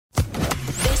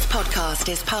podcast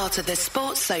is part of the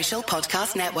Sports Social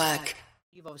Podcast Network.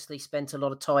 You've obviously spent a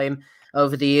lot of time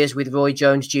over the years with Roy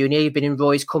Jones Jr. You've been in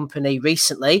Roy's company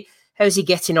recently. How's he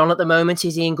getting on at the moment?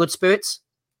 Is he in good spirits?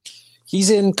 He's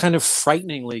in kind of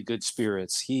frighteningly good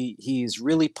spirits. He's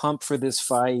really pumped for this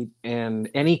fight, and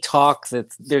any talk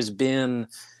that there's been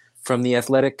from the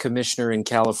athletic commissioner in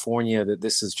California that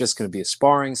this is just going to be a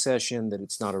sparring session, that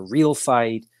it's not a real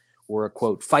fight or a,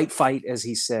 quote, fight, as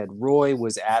he said, Roy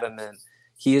was adamant.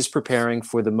 He is preparing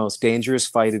for the most dangerous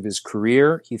fight of his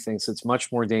career. He thinks it's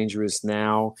much more dangerous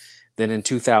now than in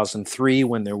 2003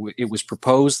 when it was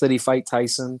proposed that he fight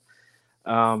Tyson.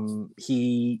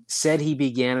 He said he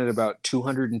began at about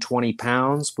 220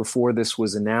 pounds before this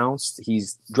was announced.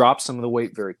 He's dropped some of the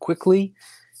weight very quickly.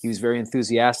 He was very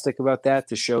enthusiastic about that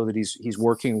to show that he's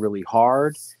working really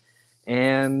hard.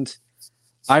 And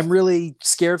I'm really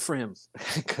scared for him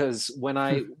because when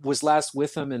I was last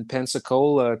with him in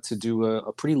Pensacola to do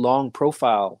a pretty long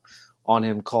profile on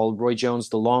him called Roy Jones,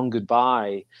 The Long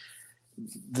Goodbye,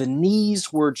 the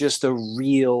knees were just a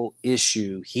real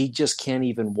issue. He just can't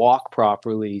even walk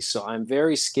properly. So I'm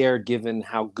very scared given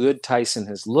how good Tyson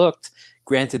has looked.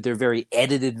 Granted, they're very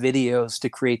edited videos to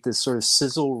create this sort of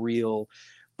sizzle reel.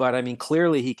 But I mean,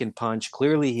 clearly he can punch.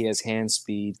 Clearly he has hand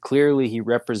speed. Clearly he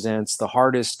represents the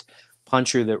hardest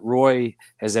puncher that Roy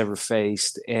has ever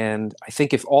faced. And I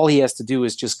think if all he has to do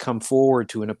is just come forward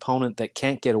to an opponent that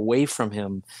can't get away from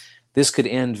him, this could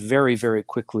end very, very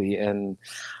quickly. And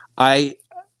I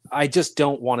just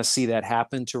don't want to see that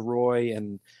happen to Roy.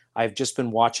 And I've just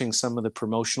been watching some of the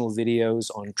promotional videos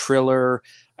on Triller.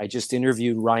 I just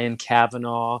interviewed Ryan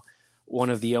Kavanaugh, one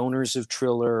of the owners of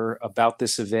Triller, about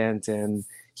this event, and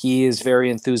he is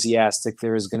very enthusiastic.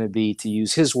 There is going to be, to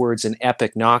use his words, an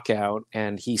epic knockout.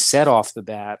 And he said off the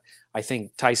bat, I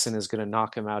think Tyson is going to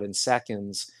knock him out in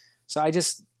seconds. So I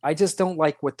just don't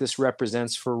like what this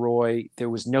represents for Roy. There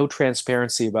was no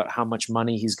transparency about how much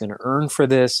money he's going to earn for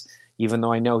this, even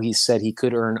though I know he said he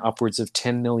could earn upwards of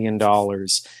 $10 million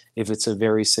if it's a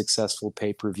very successful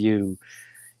pay-per-view.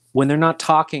 When they're not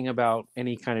talking about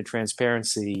any kind of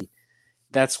transparency,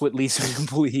 that's what leads me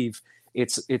to believe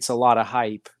it's a lot of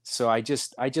hype. So I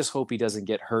just hope he doesn't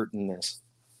get hurt in this.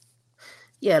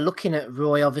 Yeah, looking at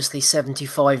Roy, obviously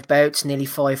 75 bouts, nearly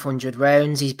 500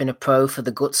 rounds. He's been a pro for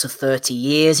the guts of 30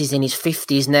 years. He's in his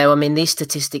 50s now. I mean, these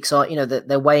statistics are,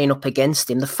 they're weighing up against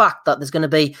him. The fact that there's going to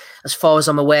be, as far as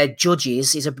I'm aware,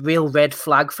 judges is a real red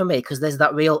flag for me because there's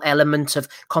that real element of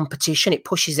competition. It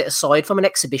pushes it aside from an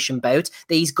exhibition bout.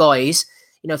 These guys,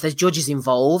 if there's judges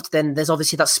involved, then there's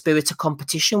obviously that spirit of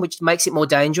competition, which makes it more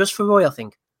dangerous for Roy, I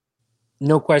think.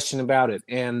 No question about it.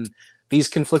 And these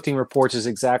conflicting reports is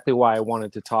exactly why I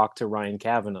wanted to talk to Ryan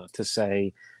Kavanaugh, to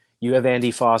say, you have Andy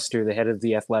Foster, the head of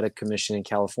the Athletic Commission in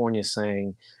California,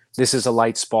 saying, this is a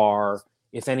light spar.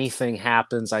 If anything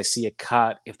happens, I see a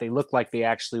cut. If they look like they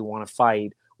actually want to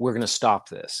fight, we're going to stop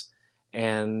this.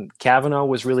 And Kavanaugh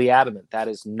was really adamant. That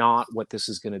is not what this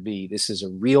is going to be. This is a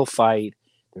real fight.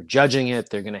 They're judging it.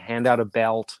 They're going to hand out a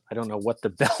belt. I don't know what the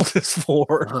belt is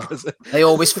for. They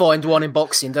always find one in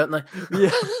boxing, don't they?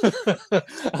 Yeah.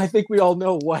 I think we all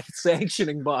know what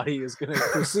sanctioning body is going to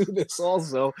pursue this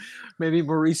also. Maybe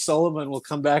Maurice Sullivan will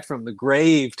come back from the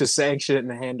grave to sanction it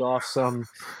and hand off some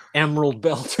emerald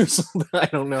belt or something. I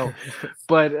don't know.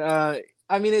 But,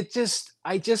 I mean,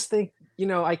 I just think,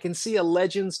 I can see a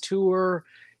Legends Tour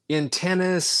in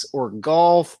tennis or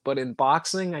golf, but in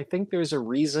boxing, I think there's a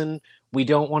reason we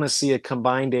don't want to see a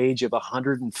combined age of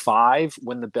 105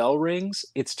 when the bell rings.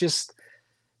 It's just,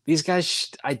 these guys,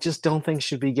 I just don't think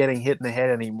should be getting hit in the head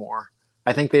anymore.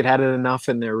 I think they've had it enough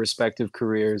in their respective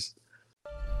careers.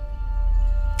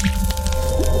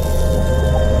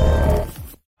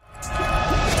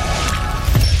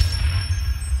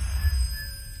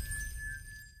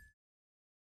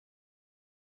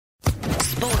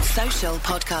 Sports Social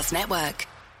Podcast Network.